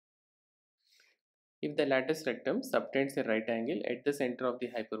If the lattice rectum subtends a right angle at the center of the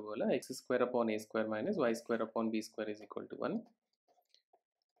hyperbola x square upon a square minus y square upon b square is equal to 1,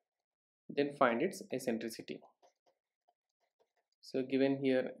 then find its eccentricity. So given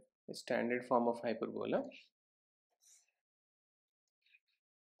here a standard form of hyperbola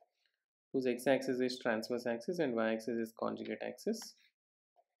whose x-axis is transverse axis and y-axis is conjugate axis.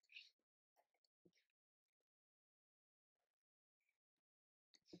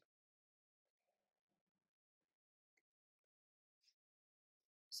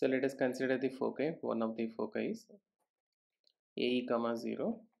 So let us consider the foci. One of the foci is AE,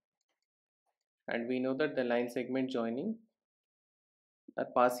 0, and we know that the line segment joining are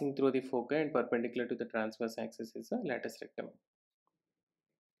passing through the foci and perpendicular to the transverse axis is a lattice rectum.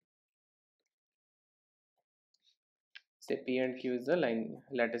 Say P and Q is the line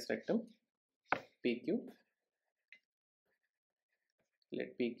lattice rectum, PQ.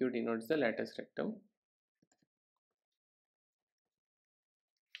 Let PQ denotes the lattice rectum.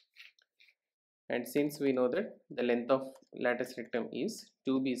 And since we know that the length of lattice rectum is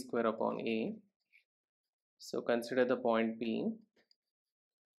 2b square upon A, so consider the point being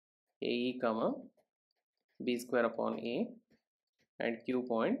AE, b square upon A, and Q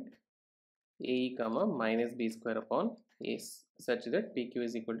point AE, minus b square upon A, such that PQ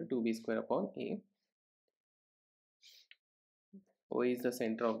is equal to 2b square upon A. O is the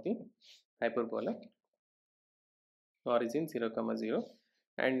center of the hyperbola, origin 0, 0,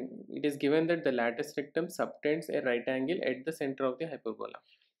 and it is given that the lattice rectum subtends a right angle at the center of the hyperbola.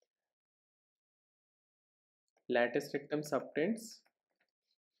 Lattice rectum subtends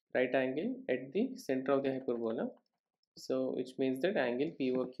right angle at the center of the hyperbola, so which means that angle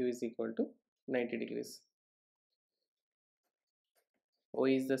POQ is equal to 90 degrees. O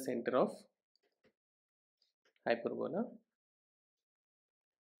is the center of hyperbola,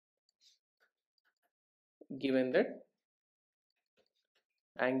 given that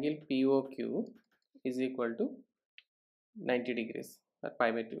angle POQ is equal to 90 degrees or pi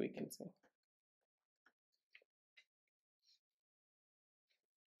by 2 we can say.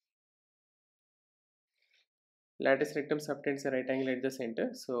 Lattice rectum subtends a right angle at the center,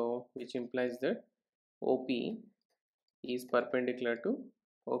 so which implies that OP is perpendicular to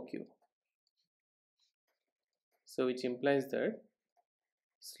OQ. So which implies that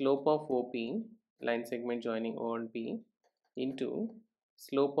slope of OP, line segment joining O and P, into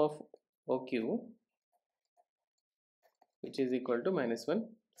slope of OQ, which is equal to -1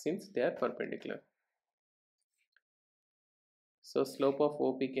 since they are perpendicular. So slope of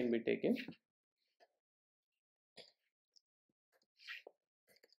OP can be taken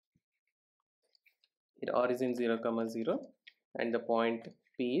at origin 0, 0, and the point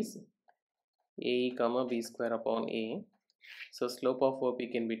P is AE, b square upon A. So slope of OP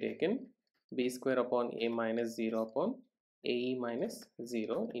can be taken b square upon A minus 0 upon AE minus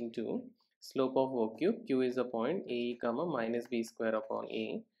 0 into slope of OQ. Q is the point AE, minus b square upon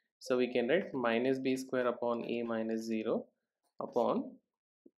A. So we can write minus b square upon A minus 0 upon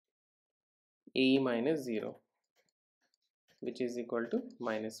AE minus 0, which is equal to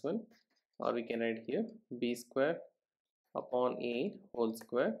 -1, or we can write here b square upon A whole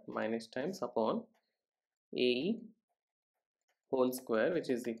square minus times upon AE whole square,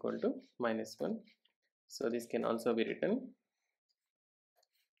 which is equal to -1. So this can also be written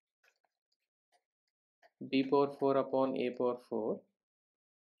b power 4 upon a power 4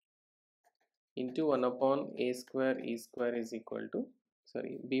 into 1 upon a square e square is equal to,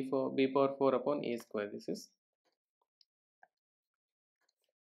 sorry, b power 4 upon a square, this is,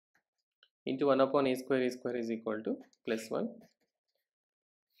 into 1 upon a square e square is equal to +1.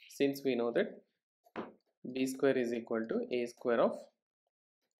 Since we know that b square is equal to a square of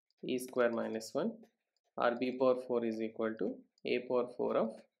e square minus 1, or b power 4 is equal to a power 4 of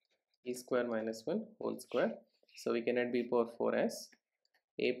e square minus 1 whole square. So we can add b power 4 as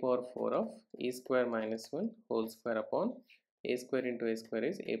a power 4 of e square minus 1 whole square upon a square into a square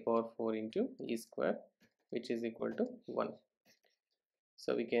is a power 4 into e square, which is equal to 1.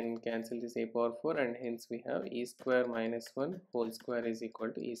 So we can cancel this a power 4, and hence we have e square minus 1 whole square is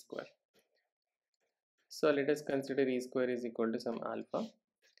equal to e square. So let us consider e square is equal to some alpha,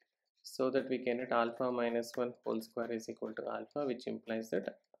 so that we can get alpha minus 1 whole square is equal to alpha, which implies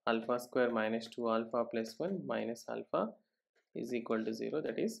that alpha square minus 2 alpha plus 1 minus alpha is equal to 0,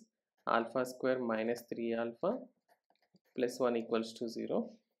 that is alpha square minus 3 alpha plus 1 equals to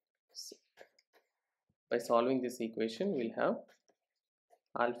 0. So by solving this equation, we'll have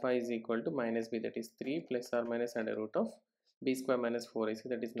alpha is equal to minus b, that is 3 plus or minus under root of b square minus 4ac,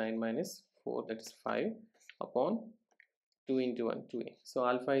 that is 9 minus 4, that is 5 upon 2 into 1, 2a. So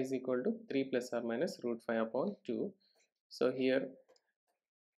alpha is equal to 3 plus or minus root 5 upon 2. So here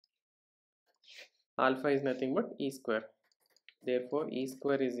alpha is nothing but e square. Therefore e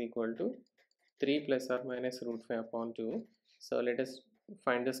square is equal to 3 plus or minus root 5 upon 2. So let us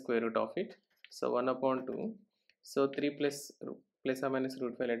find the square root of it. So 1 upon 2. So 3 plus or minus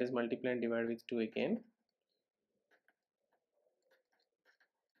root 5, let us multiply and divide with 2 again.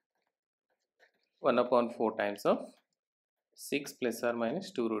 1 upon 4 times of 6 plus or minus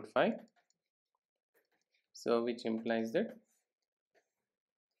 2 root 5. So which implies that,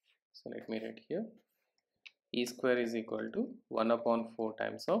 so let me write here, e square is equal to 1 upon 4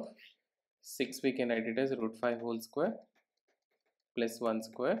 times of 6, we can write it as root 5 whole square plus 1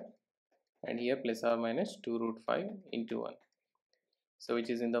 square, and here plus or minus 2 root 5 into 1. So which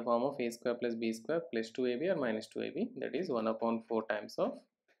is in the form of a square plus b square plus 2ab or minus 2ab, that is 1 upon 4 times of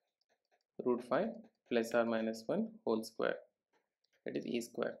root 5 plus or minus 1 whole square, that is e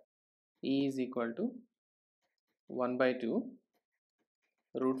square. E is equal to 1 by 2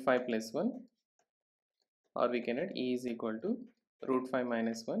 root 5 plus 1, or we can add e is equal to root 5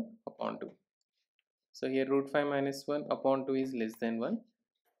 minus 1 upon 2. So here root 5 minus 1 upon 2 is less than 1.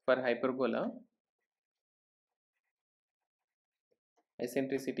 For hyperbola,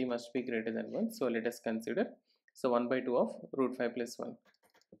 eccentricity must be greater than 1. So let us consider, so 1 by 2 of root 5 plus 1.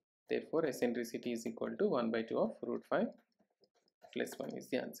 Therefore eccentricity is equal to 1 by 2 of root 5 plus 1 is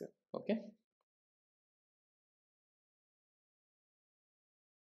the answer. Okay.